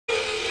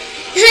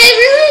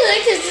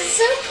guys, this is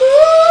so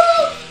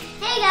cool!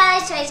 Hey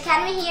guys, Toys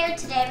Academy here.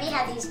 Today we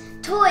have these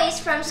toys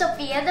from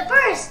Sofia the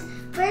Purse.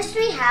 First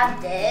we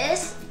have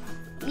this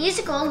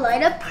musical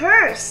light-up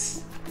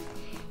purse.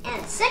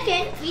 And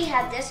second, we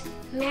have this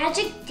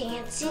Magic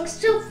Dancing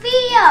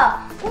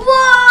Sofia.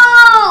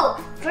 Whoa!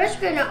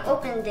 First we're gonna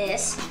open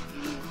this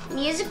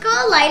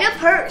musical light-up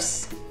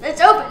purse.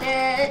 Let's open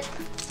it.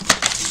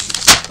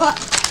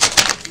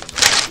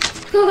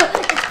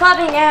 It's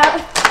popping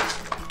out.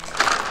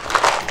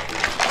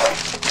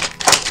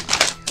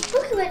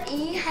 Look at what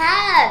he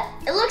had.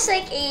 It looks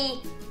like a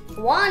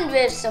wand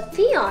with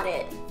Sofia on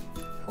it.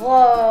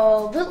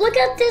 Whoa, but look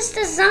at this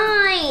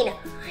design.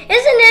 Isn't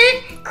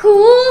it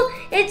cool?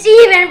 It's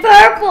even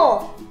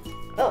purple.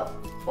 Oh,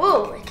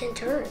 whoa, it can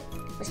turn.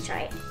 Let's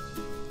try it.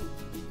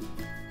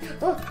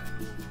 Oh,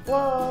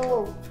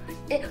 whoa.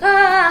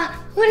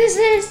 What is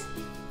this?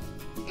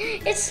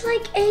 It's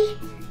like it's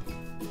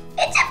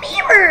a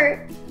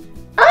mirror.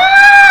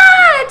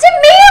 It's a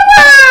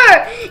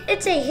mirror.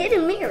 It's a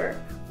hidden mirror.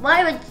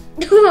 Why would,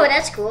 oh,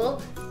 that's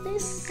cool.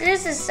 This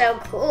is so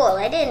cool.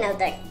 I didn't know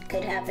that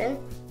could happen.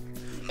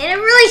 And it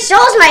really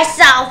shows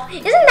myself.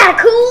 Isn't that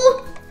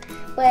cool?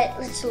 But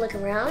let's look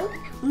around.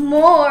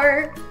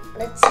 More.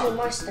 Let's see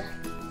more stuff.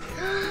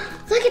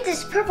 Look at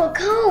this purple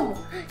comb.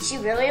 She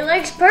really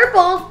likes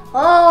purple.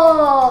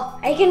 Oh,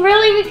 I can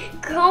really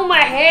comb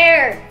my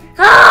hair.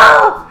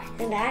 Oh,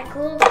 isn't that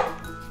cool?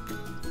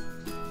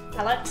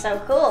 That looks so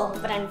cool,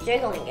 but I'm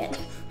jiggling it.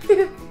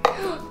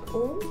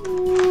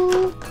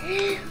 Ooh.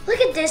 Look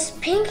at this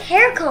pink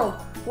hair comb.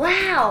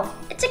 Wow,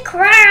 it's a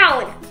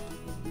crown.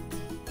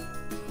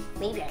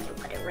 Maybe I can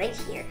put it right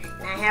here.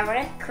 And I have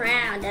a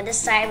crown that is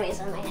sideways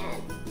on my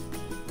head.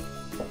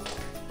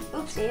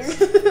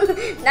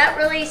 Oopsies. Not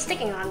really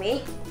sticking on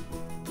me.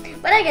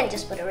 But I can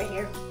just put it right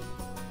here.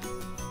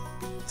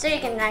 So you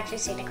can actually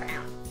see the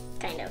crown.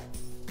 Kind of.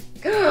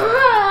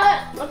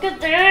 Look at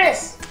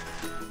this.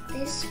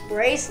 These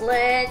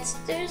bracelets.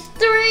 There's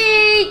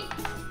 3.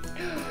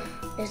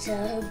 There's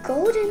a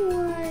golden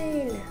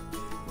one.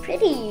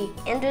 Pretty.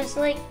 And there's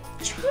like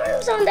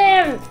charms on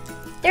them.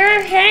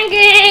 They're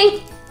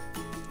hanging.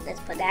 Let's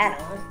put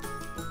that on.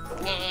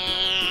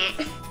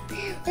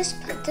 Let's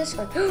put this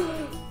one.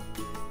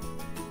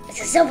 It's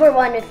a silver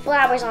one with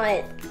flowers on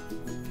it.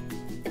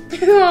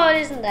 Oh,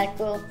 isn't that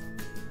cool?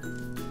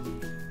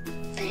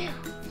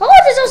 Oh,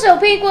 there's also a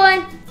pink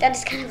one. That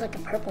is kind of like a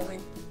purple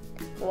one.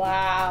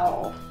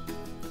 Wow.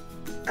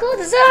 Cool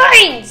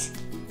designs.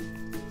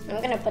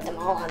 I'm gonna put them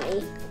all on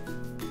me.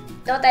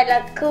 Don't I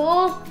look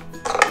cool?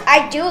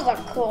 I do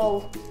look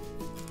cool.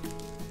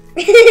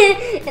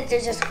 And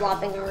they're just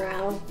flopping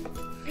around.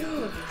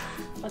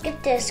 Look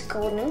at this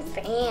golden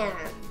fan.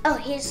 Oh,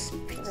 here's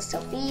Princess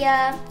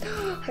Sofia,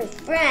 her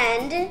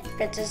friend,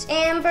 Princess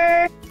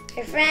Amber,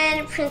 her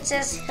friend,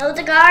 Princess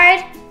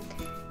Hildegard,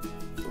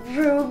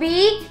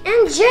 Ruby,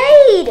 and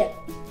Jade.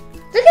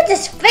 Look at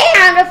this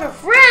fan of her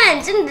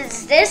friends.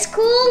 Isn't this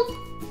cool?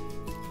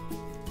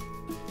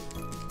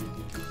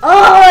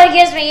 Oh, it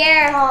gives me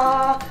air.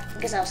 Oh,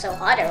 because I was so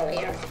hot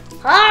earlier.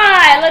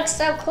 Ah, it looks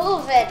so cool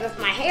with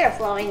my hair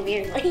flowing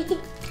weirdly.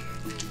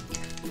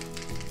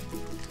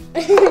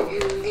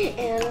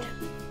 And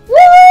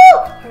woo!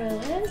 Her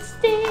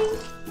lipstick.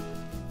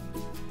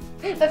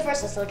 But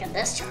first, let's look at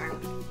this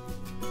charm.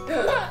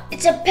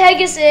 It's a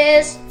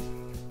Pegasus.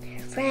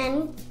 Her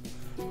friend,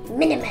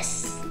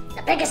 Minimus.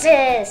 The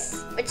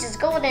Pegasus, which is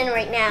golden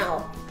right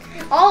now.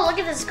 Oh, look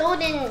at this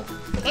golden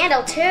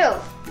handle too.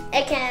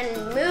 It can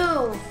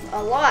move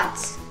a lot.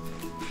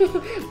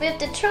 With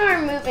the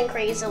charm moving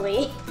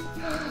crazily.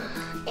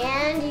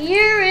 And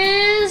here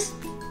is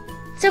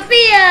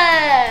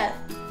Sofia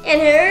and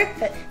her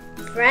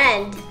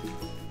friend,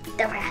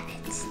 the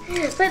rabbits.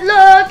 But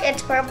look,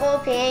 it's purple,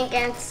 pink,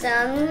 and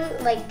some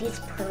like these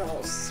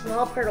pearls,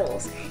 small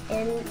pearls,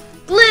 and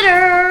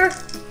glitter.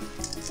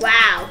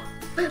 Wow.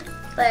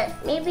 But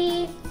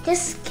maybe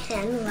this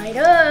can light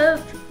up.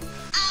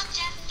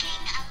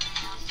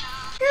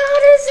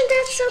 Oh, isn't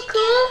that so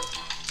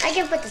cool? I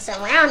can put this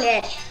around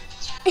it.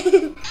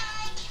 Isn't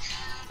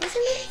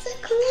it so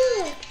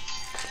cool?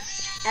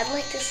 I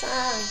like this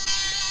song.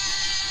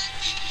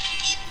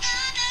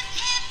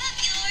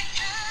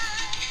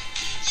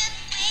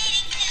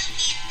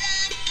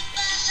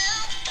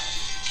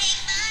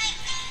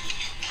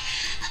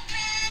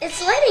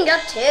 It's lighting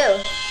up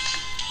too.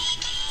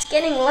 It's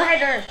getting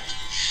lighter.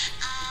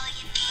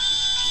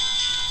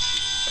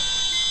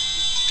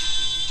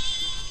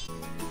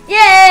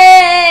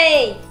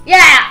 Yay!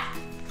 Yeah!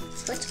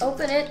 So let's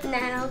open it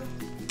now.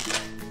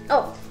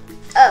 Oh,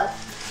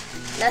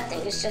 nothing,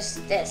 it's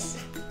just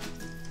this.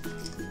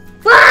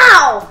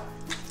 Wow!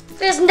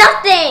 There's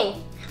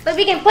nothing! But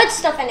we can put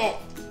stuff in it.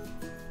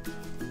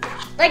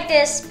 Like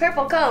this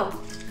purple comb.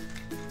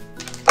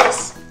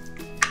 This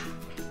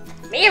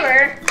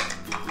mirror.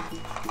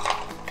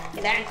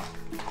 Look at that.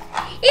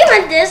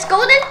 Even this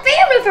golden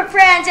family for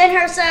friends and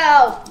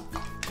herself.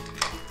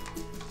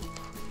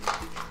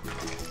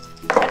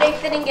 Are they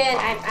fitting in?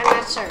 I'm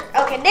not sure.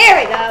 Okay,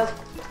 there we go.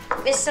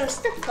 There's some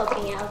stuff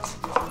poking out.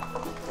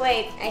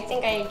 Wait, I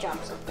think I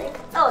dropped something.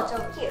 Oh, it's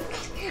over here.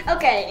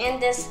 Okay,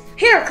 and this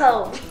hair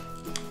comb.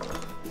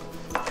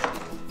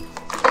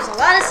 There's a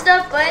lot of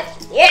stuff, but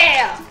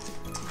yeah!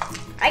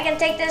 I can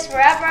take this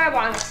wherever I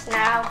want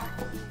now.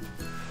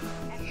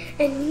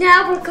 And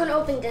now we're gonna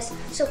open this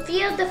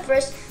Sofia the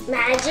First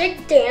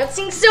Magic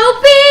Dancing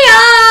Sofia!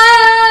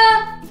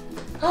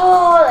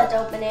 Oh, let's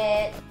open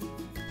it.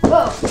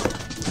 Whoa!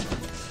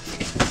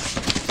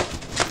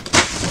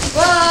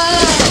 Whoa!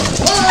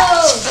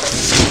 Whoa!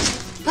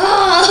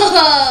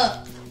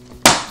 Oh!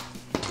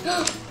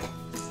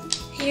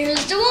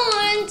 Here's the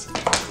wand.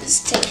 Let's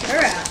take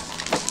her out.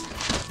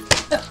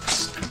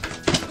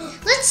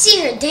 Let's see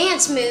her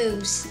dance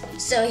moves.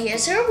 So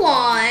here's her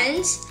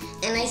wand.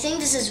 And I think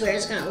this is where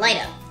it's gonna light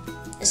up.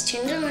 Let's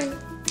turn it on.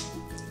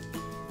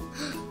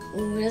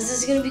 Ooh, this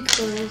is gonna be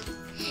cool.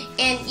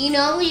 And you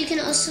know, you can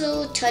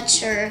also touch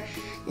her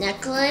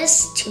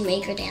necklace to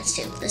make her dance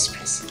too. Let's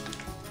press it.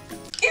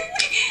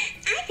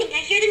 I think I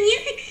hear the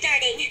music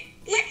starting.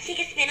 Let's take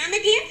a spin on the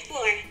dance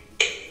floor.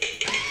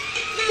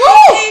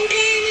 Woo!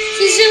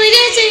 She's really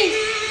dancing.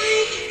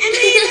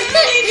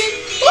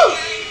 Woo!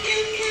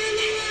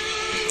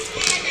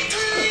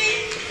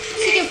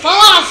 She can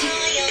fall off.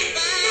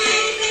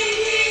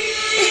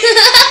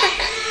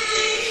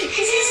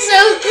 This is so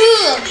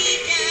cool.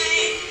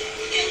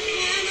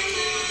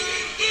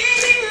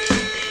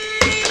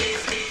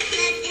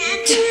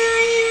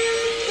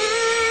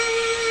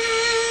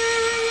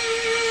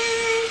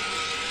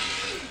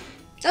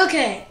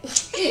 Okay.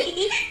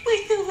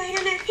 We're so light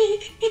on our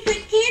feet. It's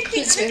like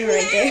dancing It's on a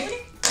right there. cloud.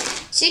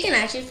 She can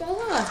actually fall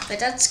off, but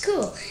that's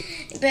cool.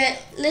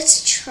 But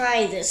let's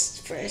try this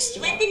first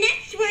of all. Let the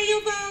next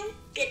royal ball.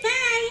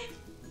 Goodbye.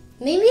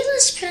 Maybe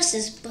let's press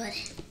this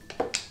button.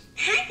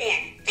 Hi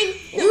there. I'm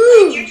so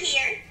Ooh. glad you're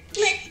here.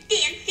 Let's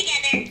dance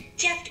together.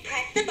 Just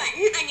press the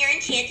button on your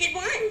enchanted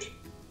wand.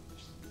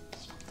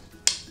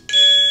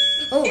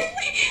 Oh,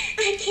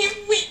 I can't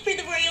wait for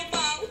the royal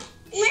ball.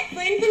 Let's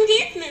learn some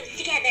dance moves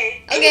together.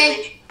 Okay.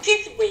 Come on,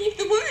 just wave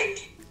the wand.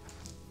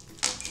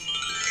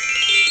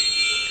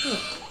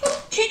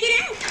 Check it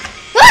out.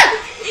 what?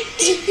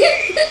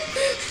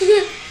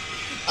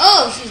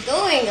 Oh, she's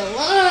going a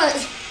lot.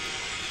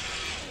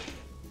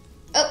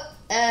 Oh,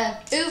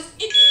 oof.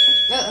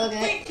 Oh,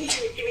 okay. 1, 2,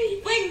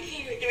 3. 1,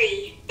 2,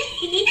 3.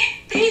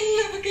 I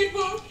love a good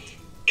waltz.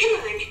 Come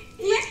on,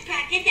 let's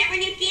practice our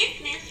new dance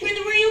moves for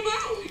the royal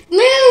ball.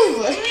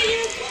 Move!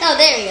 Royal Oh,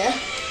 there we go.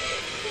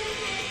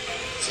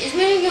 She's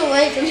moving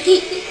away from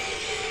me.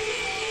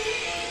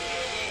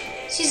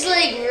 She's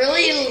like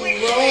really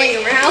rolling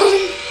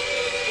around.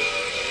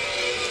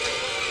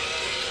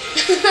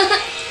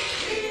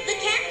 The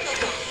castle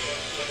ball.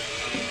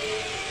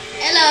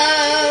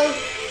 Hello.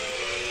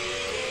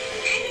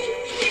 I think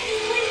we can do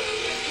one.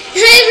 I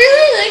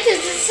really like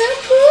this. It's so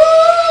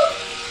cool.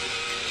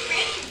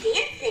 Great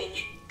dancing.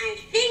 I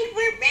think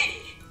we're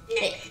ready.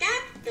 Next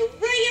up, the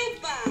royal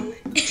ball.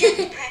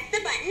 Just press the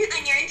button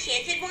on your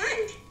enchanted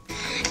wand.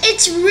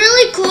 It's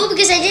really cool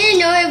because I didn't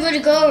know it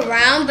would go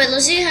around, but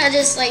Lucy had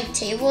this like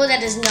table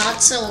that is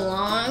not so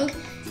long.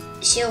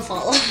 She'll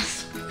fall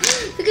off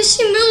because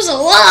she moves a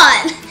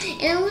lot,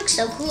 and it looks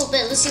so cool.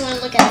 But Lucy want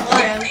to look at the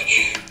bottom.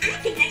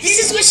 This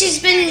is what she's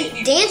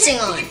been dancing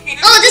on.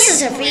 Oh, this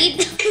is her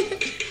feet.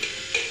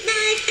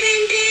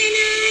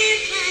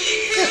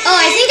 Oh,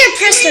 I think I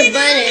pressed her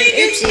button.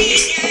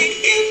 Oopsies.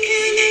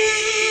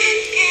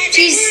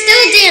 She's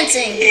still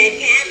dancing.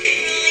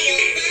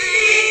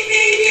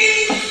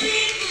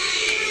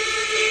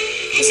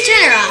 Let's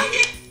turn her off.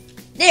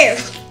 There.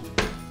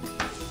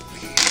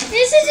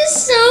 This is just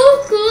so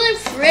cool and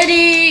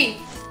pretty.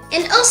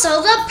 And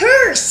also the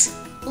purse.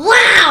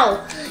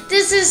 Wow.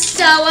 This is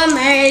so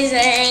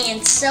amazing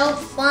and so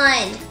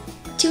fun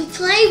to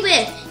play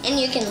with. And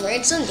you can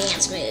learn some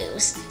dance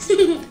moves.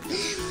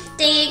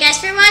 Thank you guys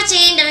for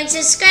watching. Don't forget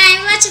to subscribe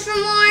and watch it for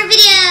more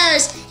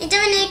videos. And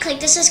don't forget to click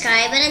the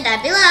subscribe button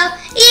down below.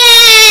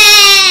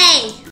 Yay!